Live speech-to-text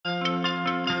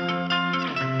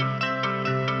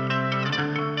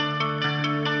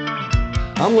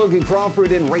I'm Logan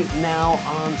Crawford, and right now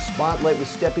on Spotlight, we're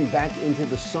stepping back into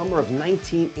the summer of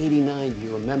 1989. Do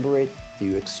you remember it? Do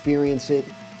you experience it?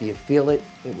 Do you feel it?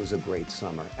 It was a great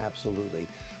summer, absolutely.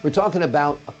 We're talking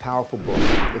about a powerful book.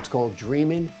 It's called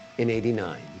Dreamin' in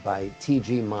 '89 by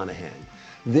T.G. Monahan.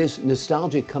 This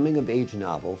nostalgic coming-of-age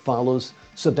novel follows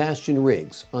Sebastian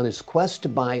Riggs on his quest to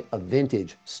buy a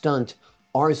vintage stunt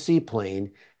RC plane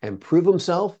and prove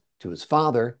himself to his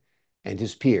father and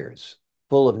his peers.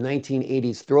 Full of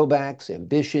 1980s throwbacks,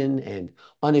 ambition, and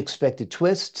unexpected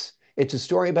twists, it's a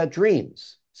story about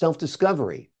dreams,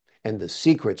 self-discovery, and the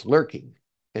secrets lurking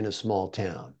in a small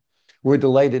town. We're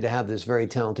delighted to have this very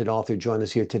talented author join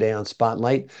us here today on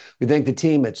Spotlight. We thank the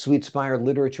team at Sweet Spire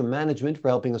Literature Management for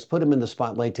helping us put him in the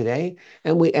spotlight today,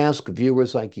 and we ask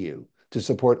viewers like you to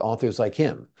support authors like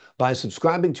him by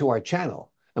subscribing to our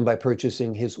channel and by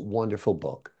purchasing his wonderful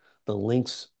book. The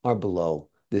links are below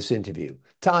this interview.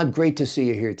 Todd, great to see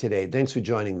you here today. Thanks for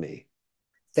joining me.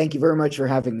 Thank you very much for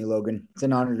having me, Logan. It's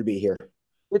an honor to be here.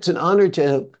 It's an honor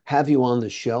to have you on the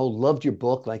show. Loved your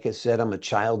book. Like I said, I'm a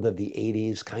child of the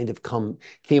 80s, kind of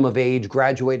came of age,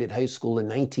 graduated high school in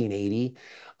 1980.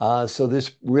 So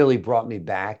this really brought me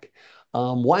back.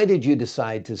 Why did you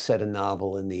decide to set a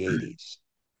novel in the 80s?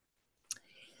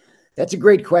 That's a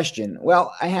great question.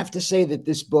 Well, I have to say that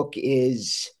this book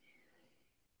is,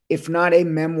 if not a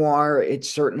memoir, it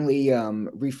certainly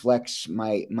reflects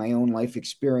my own life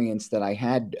experience that I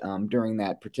had during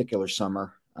that particular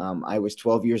summer. I was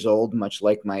 12 years old, much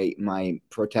like my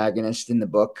protagonist in the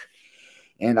book,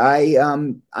 and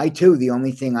I too, the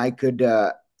only thing I could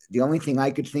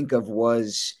think of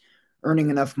was earning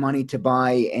enough money to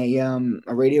buy a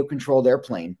radio controlled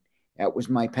airplane. That was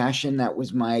my passion. That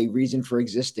was my reason for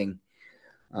existing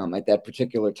at that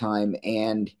particular time,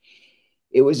 and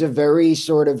it was it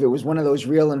was one of those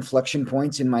real inflection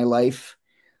points in my life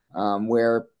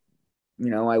where,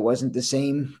 I wasn't the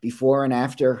same before and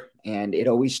after, and it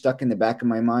always stuck in the back of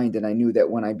my mind. And I knew that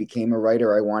when I became a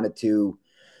writer, I wanted to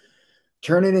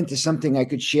turn it into something I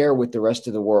could share with the rest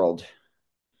of the world.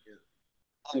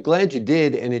 I'm glad you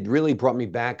did, and it really brought me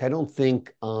back. I don't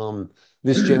think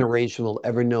this generation will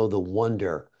ever know the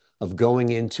wonder of going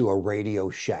into a Radio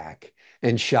Shack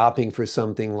and shopping for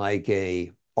something like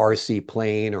a RC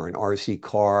plane or an RC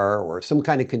car or some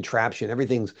kind of contraption.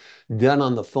 Everything's done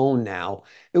on the phone now.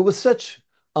 It was such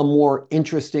a more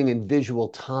interesting and visual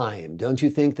time, don't you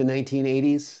think, the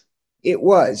 1980s? It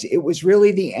was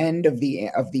really the end of the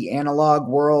analog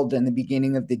world and the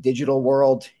beginning of the digital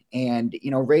world. And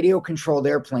radio controlled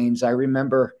airplanes, I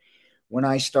remember when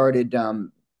I started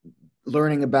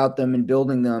learning about them and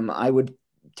building them, I would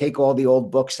take all the old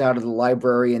books out of the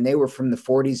library, and they were from the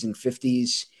 40s and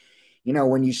 50s,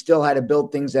 when you still had to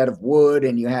build things out of wood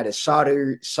and you had to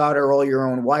solder all your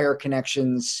own wire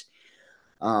connections.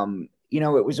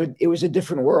 It was a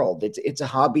different world. It's a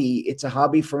hobby. It's a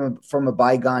hobby from a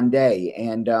bygone day,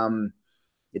 and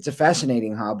it's a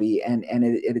fascinating hobby, and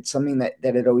it's something that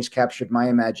had always captured my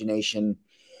imagination,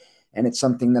 and it's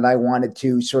something that I wanted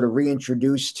to sort of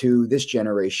reintroduce to this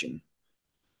generation.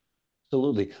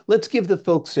 Absolutely. Let's give the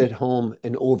folks at home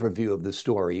an overview of the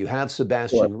story. You have Sure.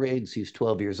 Sebastian Riggs. He's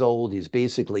 12 years old. He's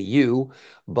basically you,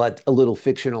 but a little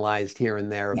fictionalized here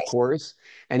and there, of course.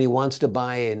 And he wants to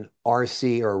buy an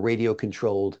RC or a radio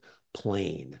controlled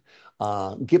plane.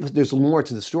 There's more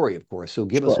to the story, of course. So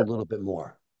give us a Sure. little bit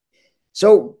more.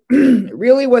 So,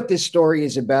 really, what this story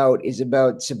is about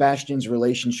Sebastian's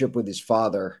relationship with his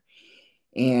father,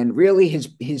 and really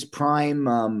his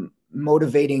prime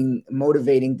motivating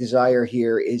desire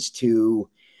here is to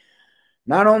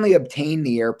not only obtain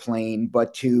the airplane,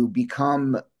 but to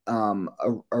become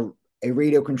a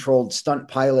radio controlled stunt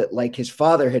pilot like his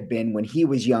father had been when he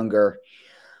was younger.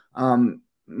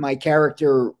 My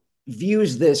character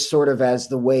views this sort of as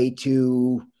the way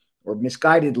to, or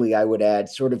misguidedly, I would add,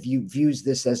 sort of views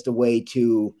this as the way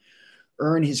to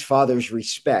earn his father's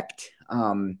respect,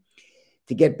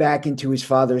 to get back into his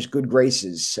father's good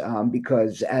graces.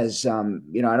 Because I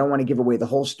don't want to give away the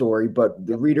whole story, but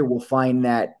the reader will find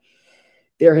that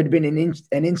there had been an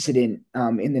incident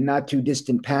in the not too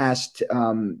distant past,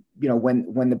 when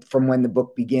the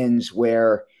book begins,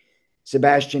 where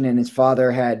Sebastian and his father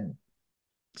had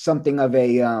something of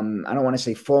a I don't want to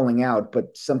say falling out,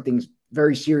 but something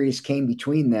very serious came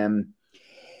between them,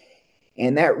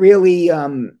 and that really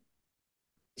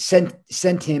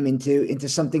sent him into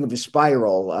something of a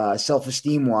spiral,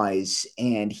 self-esteem wise,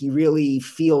 and he really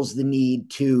feels the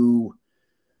need to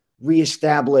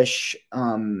reestablish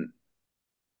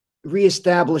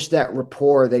reestablish that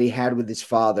rapport that he had with his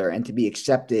father, and to be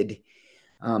accepted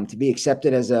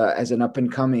as an up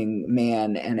and coming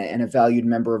man and a valued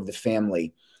member of the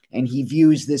family. and he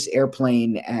views this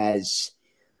airplane as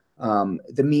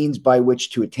the means by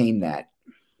which to attain that.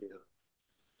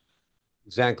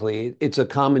 Exactly. It's a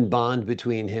common bond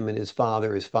between him and his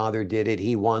father. His father did it.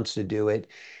 He wants to do it.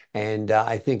 And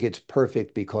I think it's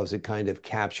perfect because it kind of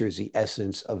captures the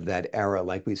essence of that era.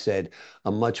 Like we said,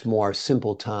 a much more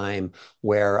simple time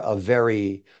where a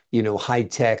very,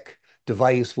 high-tech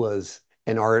device was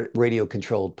an art radio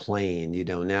controlled plane.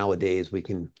 Nowadays we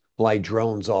can fly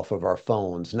drones off of our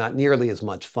phones. Not nearly as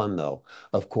much fun, though,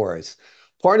 of course.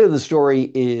 Part of the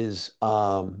story is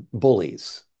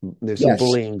bullies. There's some Yes,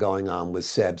 bullying going on with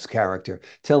Seb's character.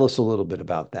 Tell us a little bit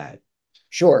about that.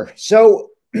 sure. So,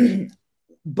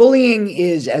 bullying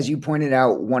is, as you pointed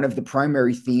out, one of the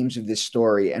primary themes of this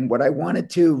story. And what I wanted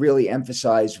to really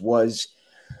emphasize was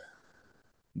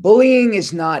bullying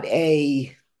is not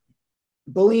a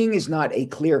bullying is not a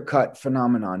clear-cut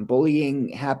phenomenon. Bullying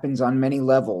happens on many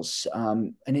levels.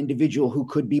 An individual who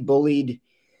could be bullied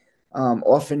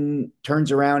often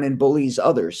turns around and bullies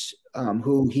others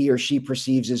who he or she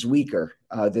perceives as weaker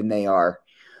than they are.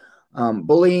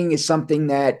 Bullying is something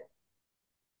that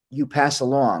you pass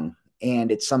along,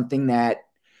 and it's something that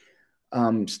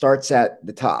starts at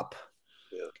the top.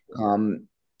 Yeah. Um,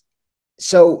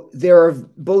 so there are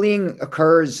bullying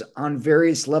occurs on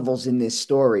various levels in this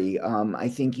story. I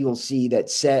think you'll see that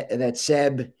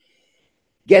Seb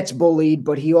gets bullied,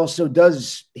 but he also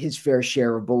does his fair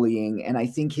share of bullying. And I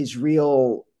think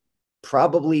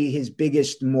probably his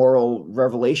biggest moral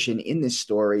revelation in this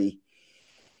story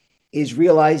is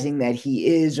realizing that he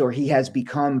is or he has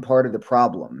become part of the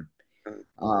problem.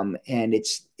 And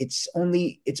it's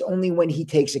only when he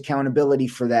takes accountability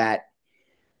for that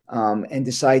and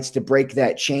decides to break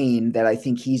that chain that I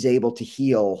think he's able to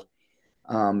heal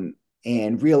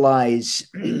and realize,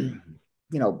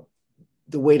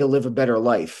 the way to live a better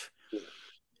life.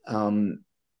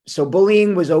 So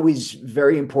bullying was always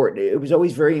very important. It was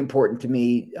always very important to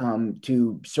me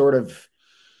to sort of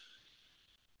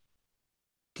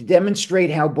to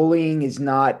demonstrate how bullying is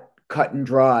not cut and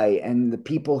dry, and the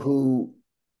people who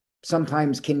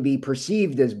sometimes can be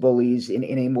perceived as bullies in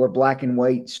a more black and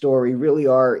white story really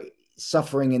are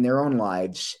suffering in their own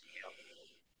lives.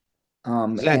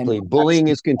 And Exactly. perhaps, Bullying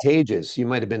is contagious. You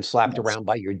might have been slapped yes, around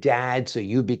by your dad, so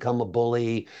you become a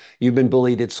bully. You've been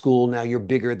bullied at school. Now you're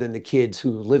bigger than the kids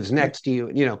who lives next to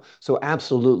you. So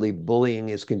absolutely bullying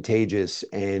is contagious.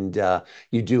 And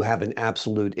you do have an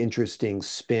absolute interesting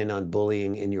spin on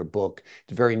bullying in your book.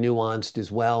 It's very nuanced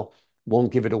as well.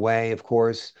 Won't give it away, of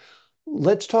course.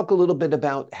 Let's talk a little bit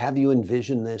about have you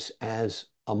envisioned this as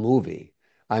a movie?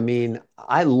 I mean,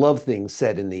 I love things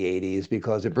set in the 80s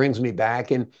because it brings me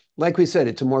back. And like we said,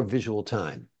 it's a more visual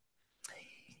time.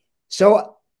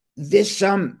 so this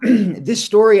this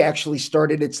story actually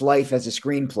started its life as a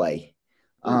screenplay.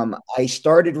 Hmm. I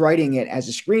started writing it as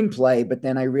a screenplay, but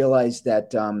then I realized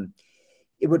that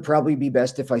it would probably be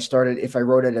best if I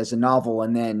wrote it as a novel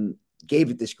and then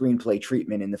gave it the screenplay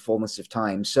treatment in the fullness of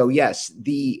time. So yes,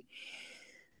 the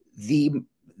the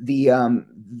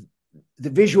the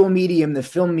visual medium, the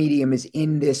film medium, is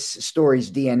in this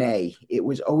story's DNA. It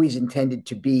was always intended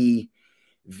to be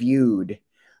viewed,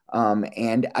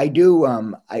 and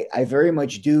I very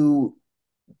much do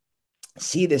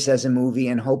see this as a movie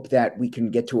and hope that we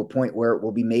can get to a point where it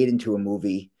will be made into a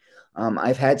movie.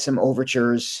 I've had some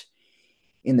overtures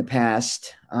in the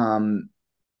past.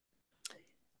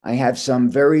 I have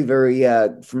some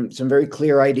some very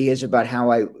clear ideas about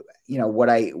how what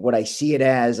I see it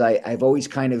as. I've always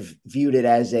kind of viewed it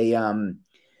as a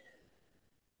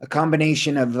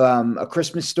combination of A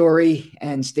Christmas Story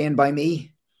and Stand by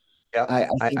Me. Yeah, I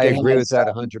I think it agree with has that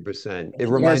 100%. It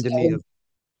it has reminded me of,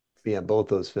 yeah, both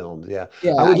those films. Yeah.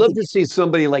 I yeah, would love to see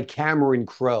somebody like Cameron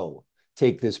Crowe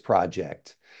take this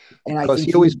project I because think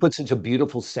he he always would, puts such a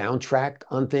beautiful soundtrack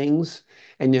on things.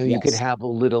 And you could yes. have a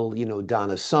little,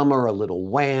 Donna Summer, a little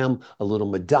Wham, a little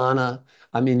Madonna.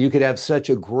 I mean, you could have such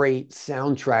a great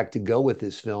soundtrack to go with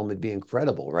this film. It'd be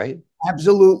incredible, right?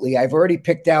 Absolutely. I've already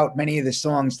picked out many of the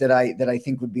songs that I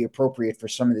think would be appropriate for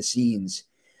some of the scenes.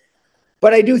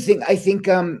 But I think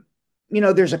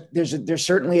there's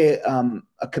certainly a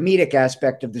comedic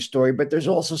aspect of the story, but there's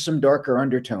also some darker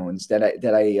undertones that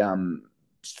I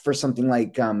for something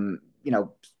like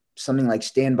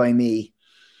Stand by Me.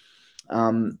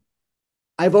 Um,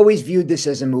 I've always viewed this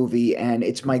as a movie, and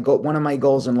it's my goal. One of my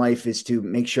goals in life is to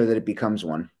make sure that it becomes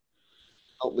one.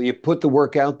 Well, you put the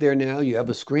work out there now. You have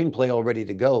a screenplay all ready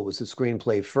to go. It was the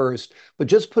screenplay first, but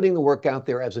just putting the work out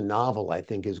there as a novel, I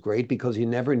think, is great because you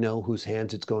never know whose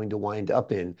hands it's going to wind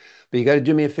up in. But you got to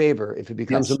do me a favor. If it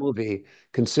becomes a Yes, movie,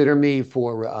 consider me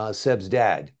for Seb's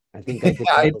dad. I think I could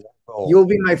I, handle that role. You'll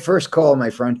be my first call, my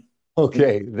friend.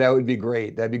 Okay, that would be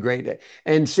great. That'd be great.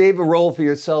 And save a role for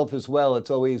yourself as well.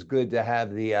 It's always good to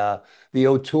have the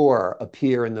auteur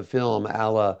appear in the film,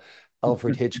 a la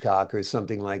Alfred Hitchcock or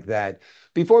something like that.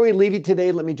 Before we leave you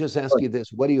today, let me just ask you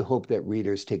this. What do you hope that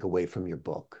readers take away from your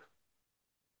book?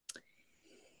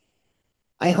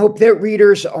 I hope that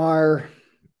readers are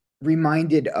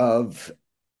reminded of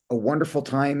a wonderful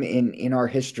time in our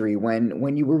history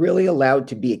when you were really allowed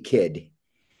to be a kid,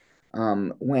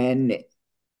 when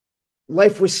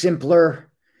life was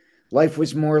simpler, life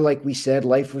was more, like we said,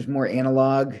 life was more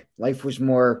analog, life was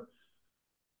more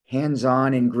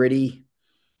hands-on and gritty.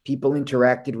 People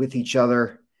interacted with each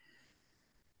other.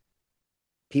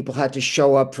 People had to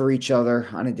show up for each other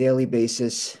on a daily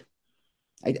basis.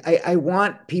 I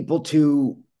want people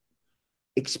to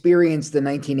experience the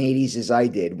 1980s as I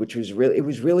did, which was really, it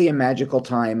was really a magical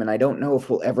time. And I don't know if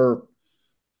we'll ever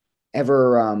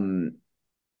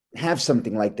have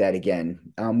something like that again,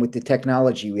 with the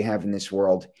technology we have in this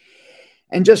world.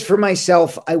 And just for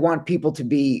myself, I want people to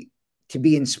be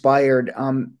inspired.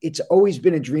 It's always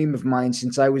been a dream of mine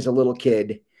since I was a little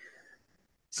kid,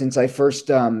 since I first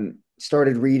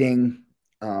started reading.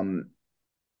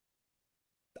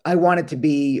 I wanted to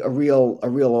be a real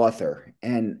author,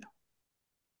 and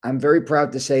I'm very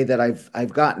proud to say that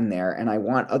I've gotten there, and I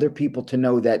want other people to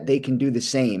know that they can do the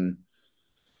same,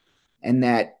 and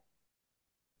that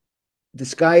the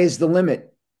sky is the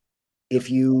limit if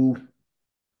you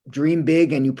dream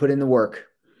big and you put in the work.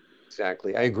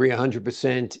 Exactly. I agree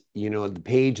 100%. You know, the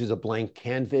page is a blank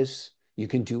canvas. You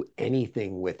can do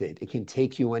anything with it. It can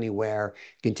take you anywhere.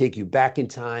 It can take you back in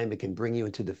time. It can bring you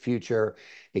into the future.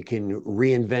 It can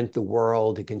reinvent the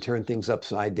world. It can turn things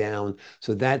upside down.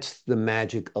 So that's the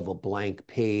magic of a blank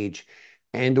page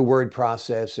and a word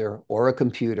processor or a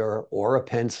computer or a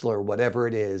pencil or whatever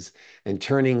it is, and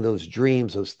turning those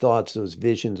dreams, those thoughts, those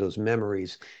visions, those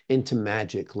memories into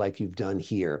magic like you've done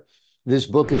here. This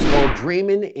book is called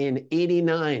Dreamin' in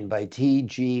 '89 by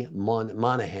T.G.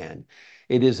 Monahan.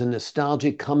 It is a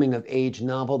nostalgic coming of age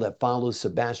novel that follows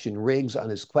Sebastian Riggs on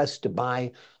his quest to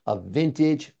buy a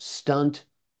vintage stunt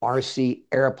RC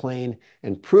airplane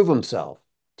and prove himself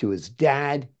to his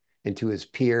dad and to his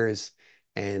peers.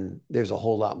 And there's a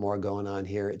whole lot more going on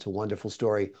here. It's a wonderful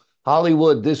story.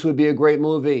 Hollywood, this would be a great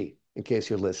movie, in case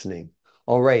you're listening.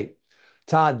 All right.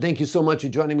 Todd, thank you so much for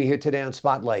joining me here today on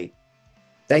Spotlight.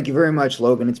 Thank you very much,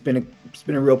 Logan. It's been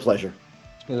a real pleasure.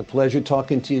 It's been a pleasure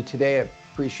talking to you today. I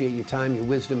appreciate your time, your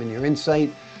wisdom, and your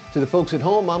insight. To the folks at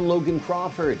home, I'm Logan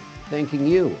Crawford, thanking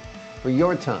you for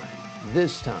your time,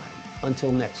 this time.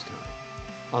 Until next time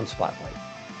on Spotlight.